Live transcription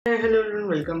Hello everyone,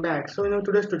 welcome back. So in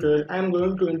today's tutorial, I am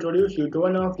going to introduce you to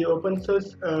one of the open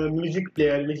source music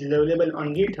player which is available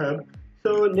on GitHub.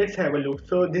 So let's have a look.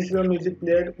 So this is a music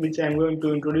player which I am going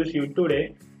to introduce you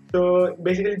today. So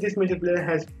basically this music player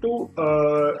has two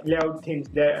layout themes.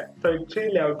 Three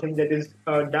layout themes, that is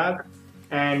dark,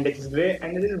 and that is gray,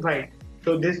 and that is white.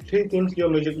 So these three themes your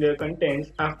music player contains.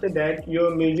 After that,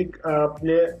 your music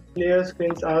player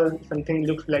screens are something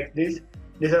looks like this.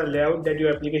 These are layout that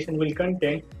your application will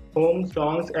contain: home,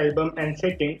 songs, album, and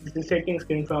settings. This is setting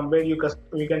screen from where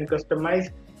we can customize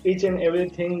each and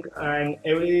everything and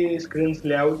every screen's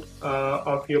layout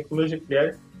of your music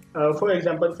player. For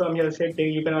example, from your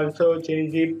setting, you can also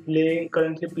change the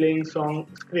currently playing song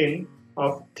screen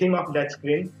of theme of that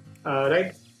screen,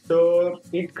 right? So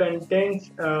it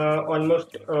contains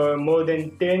almost more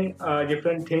than 10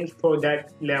 different themes for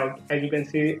that layout, as you can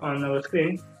see on our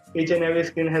screen. Each and every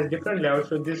screen has different layouts,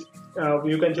 so this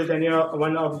you can choose any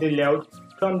one of the layouts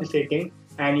from the setting,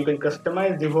 and you can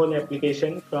customize the whole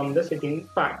application from the setting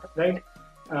part, right?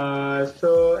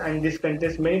 And this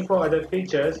contains many for other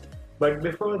features, but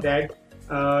before that,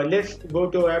 let's go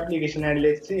to our application and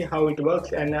let's see how it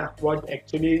works and what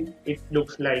actually it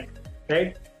looks like,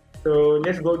 right? So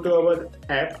let's go to our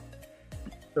app.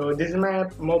 So this is my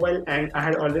mobile and I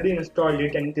had already installed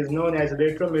it, and it is known as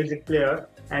Retro Music Player,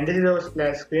 and this is our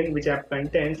splash screen which app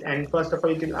contains. And first of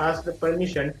all, it will ask the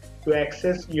permission to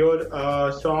access your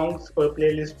songs or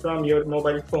playlist from your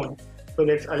mobile phone. So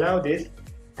let's allow this,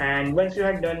 and once you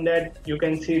have done that, you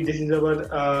can see this is our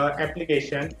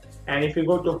application. And if you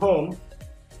go to home,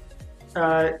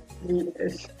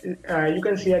 you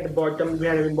can see at the bottom we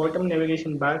have a bottom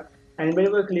navigation bar, and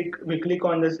whenever we click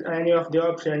on this any of the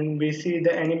option, we see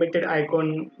the animated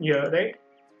icon here, right?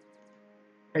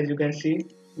 As you can see,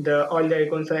 all the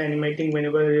icons are animating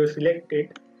whenever you select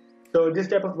it. So this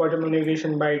type of bottom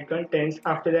navigation bar it contains.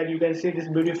 After that, you can see this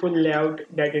beautiful layout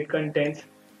that it contains,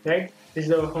 right? This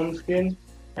is our home screen,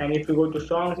 and if you go to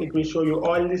songs, it will show you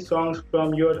all the songs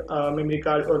from your memory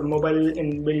card or mobile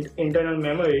inbuilt internal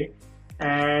memory.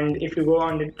 And if you go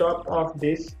on the top of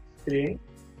this screen,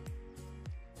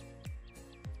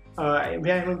 we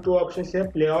are having two options here: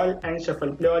 play all and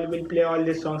shuffle. Play all will play all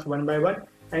these songs one by one,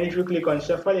 and if you click on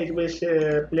shuffle, it will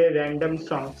play random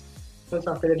songs. So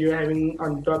after that, you are having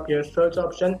on top your search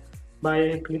option.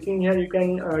 By clicking here, you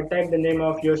can type the name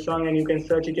of your song and you can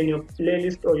search it in your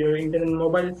playlist or your internet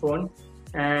mobile phone.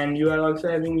 And you are also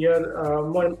having your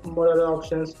more other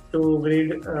options to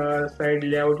grid side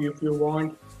layout if you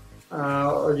want,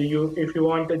 or if you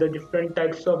want the different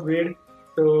types of grid.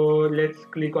 So let's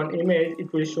click on image.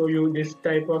 It will show you this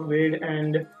type of grid,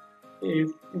 and if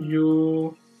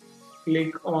you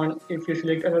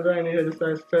select another and it is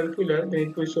a circular, then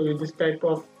it will show you this type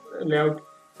of layout,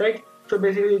 right? So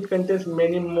basically it contains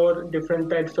many more different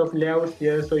types of layouts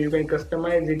here, so you can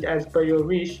customize it as per your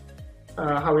wish,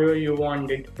 however you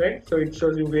want it, right? So it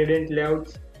shows you gradient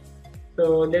layouts.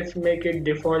 So let's make it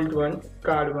default one,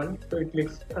 card one, so it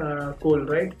looks cool,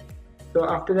 right? So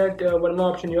after that, one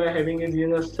more option you are having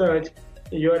is search.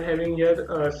 You are having here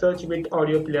search with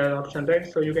audio player option, right?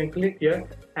 So you can click here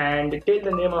and tell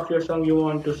the name of your song you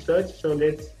want to search. So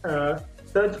let's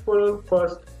search for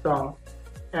first song,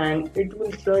 and it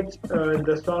will search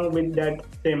the song with that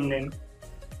same name,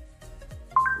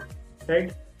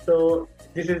 right? So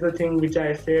this is the thing which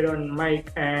I said on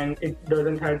mic, and it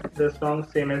doesn't have the song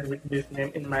same as with this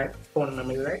name in my phone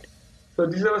memory, right? So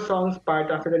this is our songs part.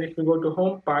 After that, if you go to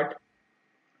home part,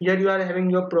 here you are having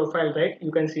your profile, right?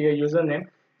 You can see a username.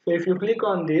 So if you click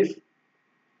on this,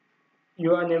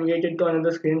 you are navigated to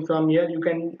another screen. From here you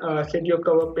can set your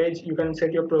cover page, you can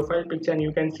set your profile picture, and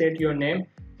you can set your name.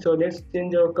 So let's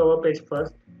change our cover page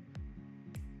first.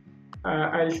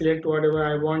 I'll select whatever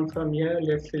I want from here.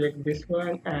 Let's select this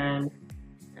one, and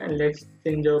let's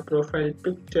change our profile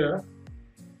picture.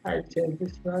 I'll change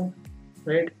this one,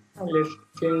 right? And let's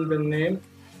change the name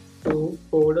to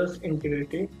Coders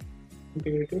Integrity,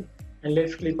 and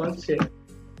let's click on save.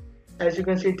 As you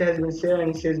can see, it has been saved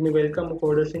and it says me welcome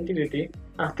Coders Integrity.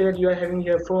 After that, you are having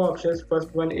here four options.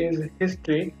 First one is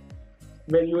history,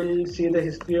 where you will see the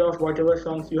history of whatever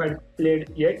songs you had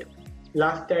played yet.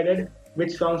 Last added,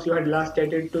 which songs you had last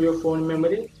added to your phone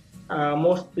memory.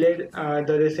 Most played,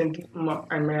 the recent,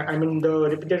 I mean the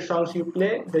repeated songs you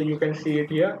play, that you can see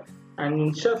it here. And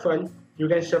in shuffle, you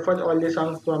can shuffle all the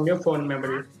songs from your phone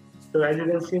memory. So as you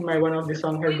can see, my one of the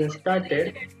song has been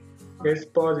started. Let's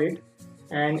pause it,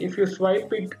 and if you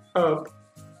swipe it up,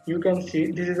 you can see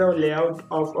this is our layout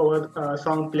of our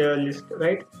song player list,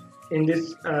 right? In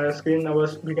this screen,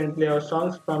 we can play our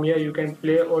songs. From here you can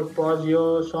play or pause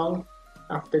your song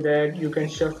After that, you can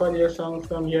shuffle your song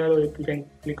from here, or you can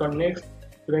click on next.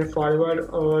 You can forward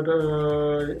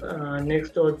or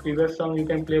next or previous song you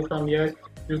can play from here.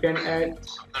 You can add,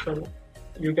 sorry,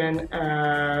 you can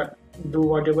do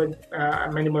whatever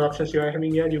many more options you are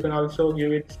having here. You can also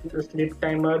give it a sleep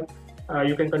timer.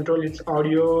 You can control its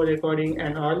audio recording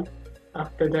and all.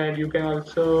 After that, you can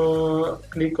also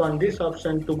click on this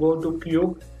option to go to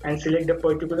queue and select the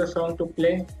particular song to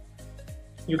play.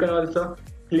 You can also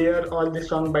clear all the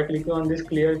song by clicking on this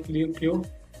clear queue,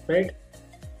 right?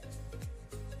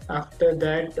 After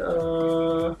that,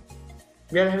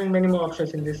 we are having many more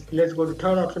options in this. Let's go to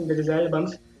third option, that is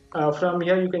albums. From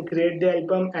here you can create the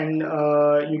album, and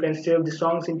you can save the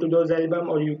songs into those album,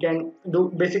 or you can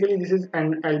do, basically this is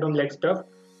an album like stuff.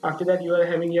 After that, you are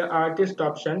having your artist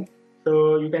option,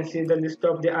 so you can see the list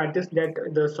of the artists that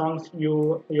the songs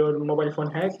your mobile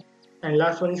phone has. And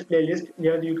last one is playlist.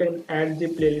 Here you can add the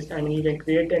playlist. I mean, you can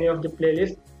create any of the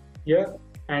playlist here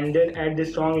and then add the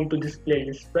song into this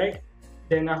playlist, right?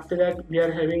 Then after that, we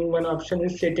are having one option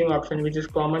is setting option, which is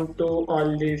common to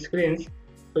all the screens.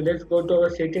 So let's go to our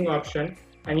setting option,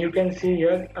 and you can see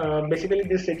here, basically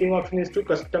this setting option is to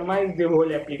customize the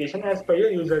whole application as per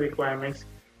your user requirements.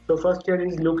 So first here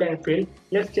is look and feel.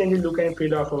 Let's change the look and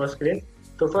feel of our screen.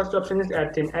 So first option is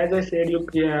add theme. As I said you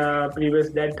previous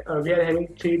that we are having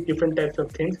three different types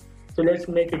of themes. So let's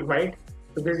make it white.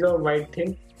 So this is our white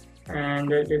theme, and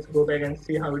let's go back and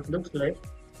see how it looks like.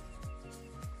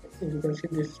 As you can see,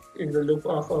 this is the look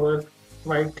of our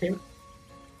white theme.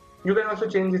 You can also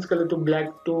change this color to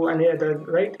black to any other,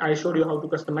 right? I showed you how to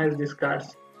customize these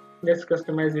cards. Let's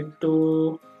customize it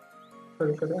to,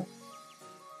 sorry for that.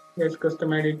 Let's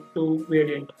customize it to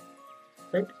gradient,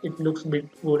 right? It looks bit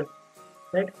good,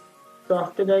 right? So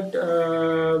after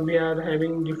that, we are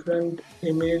having different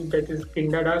image, that is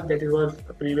Kinda Dark, that is was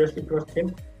previously it was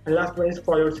theme, and last one is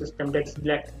forward system, that's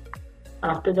black.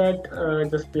 After that,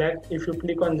 just black. If you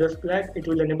click on just black, it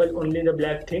will enable only the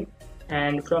black theme.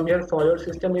 And from here, forward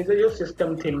system is your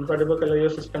system theme, whatever color your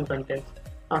system contains.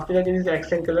 After that, it is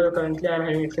accent color. Currently, I am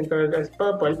having accent color as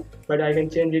purple, but I can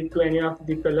change it to any of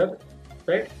the color,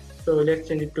 right? So let's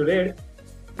change it to red.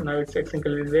 Now its accent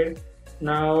color is red.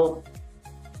 Now,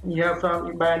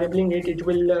 from by enabling it, it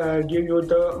will give you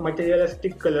the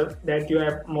materialistic color that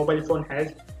your mobile phone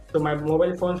has. So my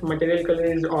mobile phone's material color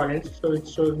is orange, so it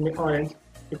shows me orange.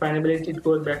 If I enable it, it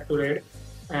goes back to red.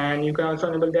 And you can also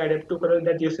enable the adaptive color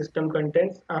that your system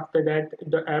contains. After that,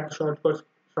 the app shortcuts,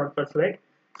 right?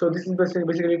 So this is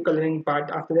basically coloring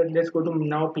part. After that, let's go to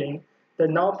now playing. The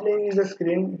now playing is a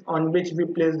screen on which we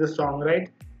place the song, right?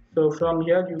 So from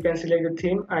here, you can select the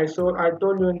theme. I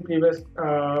told you in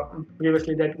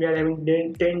previously that we are having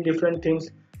 10 different themes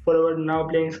for our now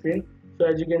playing screen. So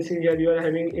as you can see here, you are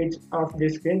having each of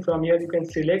this screen. From here, you can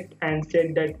select and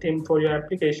set that theme for your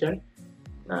application.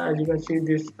 As you can see,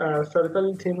 this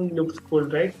circle theme looks cool,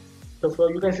 right? So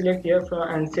you can select here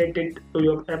and set it to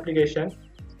your application.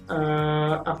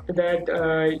 After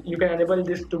that, you can enable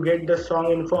this to get the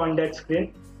song info on that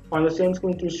screen. On the same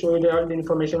screen, to show you all the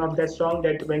information of that song,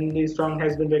 that when the song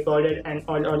has been recorded and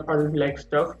all like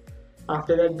stuff.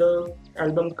 After that, the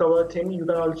album cover theme, you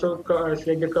can also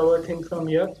select the cover theme from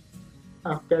here.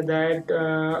 After that,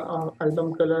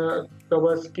 album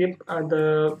cover skip,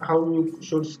 how you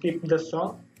should skip the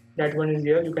song, that one is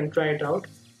here. You can try it out.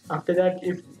 After that,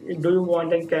 if do you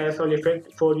want a carousel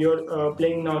effect for your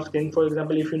playing now screen, for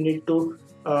example, if you need to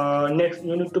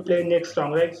play next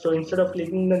song, right? So instead of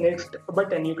clicking the next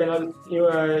button, you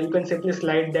can simply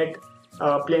slide that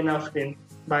play now screen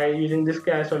by using this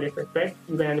carousel effect, right?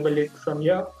 You can enable it from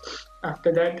here.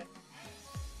 After that,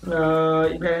 you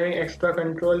are having extra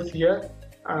controls here.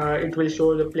 It will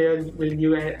show the player will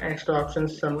give extra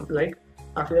options, some like.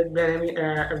 After that, we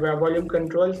are having volume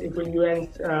controls. It will give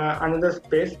another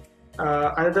space,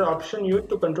 another option you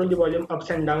to control the volume ups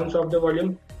and downs of the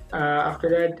volume. After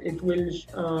that, it will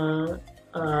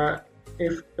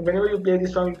if whenever you play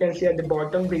this song, you can see at the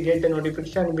bottom we get the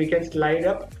notification. We can slide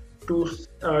up to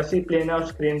see play now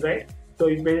screen, right? So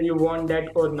whether you want that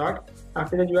or not.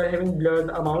 After that, you are having blur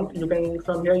amount. You can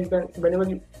from here, you can whenever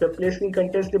the play screen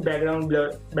contains the background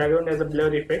as a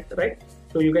blur effect, right?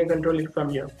 So you can control it from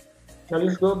here. Now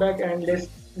let's go back and let's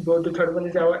go to third one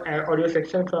is our audio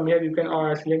section. From here, you can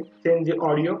change the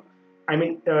audio.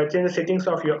 Change the settings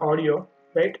of your audio,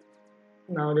 right?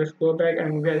 Now let's go back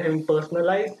and we are having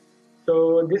personalized.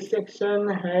 So this section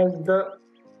has the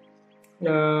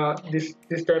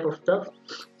this type of stuff.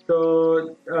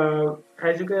 So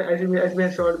as we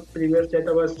have showed previous, that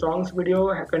our songs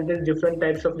video contains different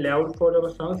types of layout for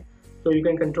our songs. So you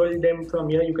can control them from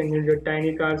here. You can use your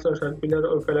tiny cards or circular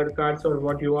or color cards or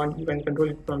what you want. You can control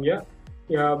it from here.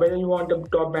 yeah, whether you want a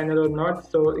top banner or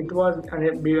not. So it was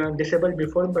disabled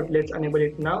before, but let's enable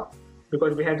it now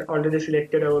because we had already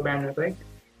selected our banner, right,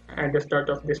 at the start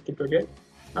of this tutorial.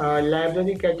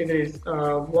 Library categories,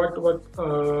 what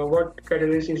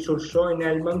categories it should show in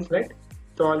albums, right?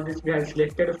 So all this we have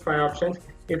selected 5 options.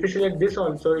 If we select this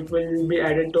also, it will be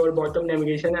added to our bottom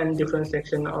navigation and different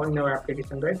section in our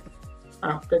application, right?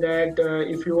 After that,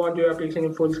 if you want your application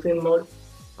in full screen mode,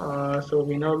 so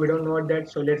we don't know that,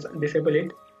 so let's disable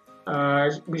it.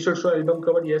 We should show album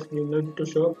cover. Yes, we need to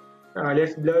show.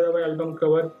 Let's blur our album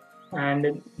cover.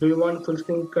 And do you want full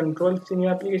screen controls in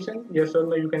your application? Yes or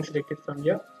no, you can select it from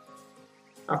here.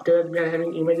 After that, we are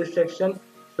having images section.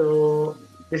 So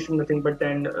this is nothing but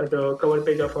then the cover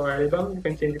page of our album. You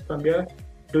can change it from here.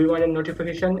 Do you want a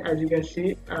notification? As you can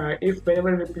see, if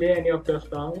whenever we play any of the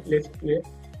song, let's play.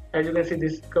 As you can see,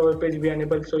 this cover page we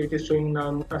enable, so it is showing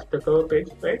now as the cover page,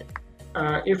 right?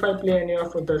 If I play any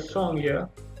of the song here,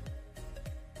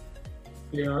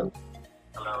 play all.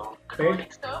 Hello.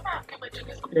 Right?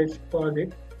 Let's pause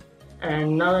it.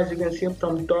 And now as you can see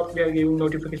from top, we are giving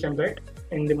notification, right?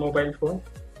 In the mobile phone,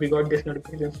 we got this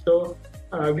notification. So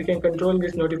we can control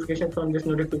this notification from this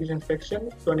notification section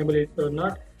to enable it or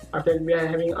not. After that, we are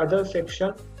having other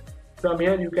section. From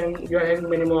here, you are having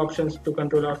many more options to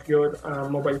control of your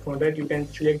mobile phone, right? You can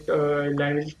select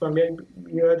languages from here.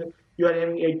 You are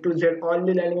having A to Z all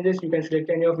the languages. You can select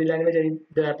any of the language, and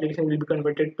the application will be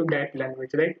converted to that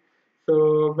language, right?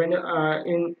 So when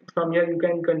from here you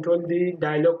can control the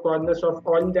dialog corners of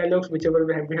all the dialogues whichever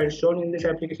we had shown in this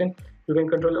application. You can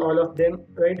control all of them,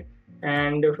 right?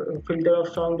 And filter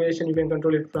of song duration, you can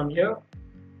control it from here.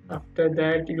 After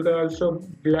that, you can also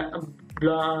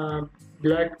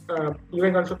you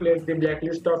can also play the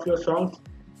blacklist of your songs.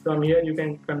 From here you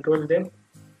can control them.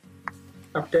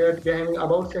 After that, we are having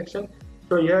about section.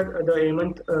 So here the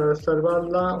Hemant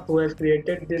Sarwala, who has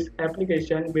created this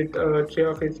application with 3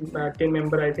 of his team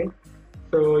member, I think.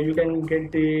 So you can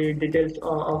get the details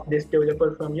of this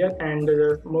developer from here. And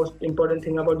the most important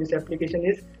thing about this application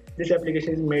is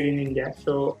made in India.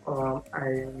 So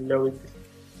I love it.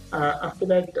 After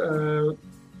that,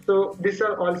 so these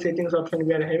are all settings options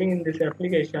we are having in this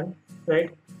application, right?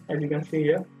 As you can see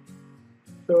here.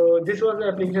 So this was the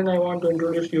application I want to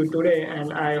introduce you today,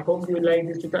 and I hope you like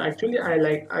this tutorial. Actually, I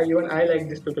like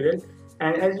this tutorial.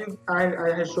 And as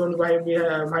I have shown why we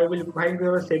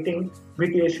were setting,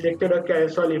 we selected a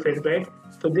carousel effect, right?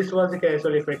 So this was the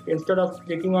carousel effect. Instead of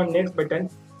clicking on next button,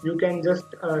 you can just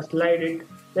slide it,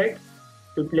 right,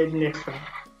 to play the next song,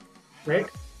 right?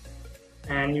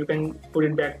 And you can put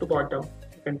it back to bottom.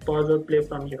 You can pause or play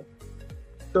from here.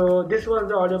 So this was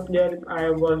the audio player I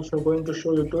was going to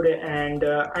show you today, and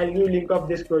I'll give link of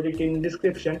this project in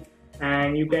description,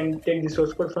 and you can take the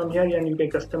source code from here and you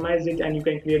can customize it and you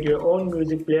can create your own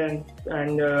music player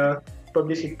and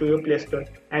publish it to your Play Store.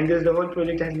 And this the whole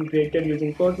project has been created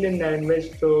using Kotlin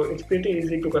language, so it's pretty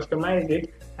easy to customize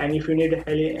it. And if you need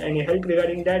any help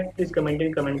regarding that, please comment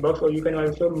in comment box, or you can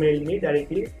also mail me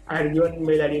directly. I have given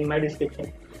mail ID in my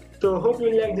description. So hope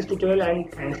you like this tutorial and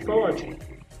thanks for watching.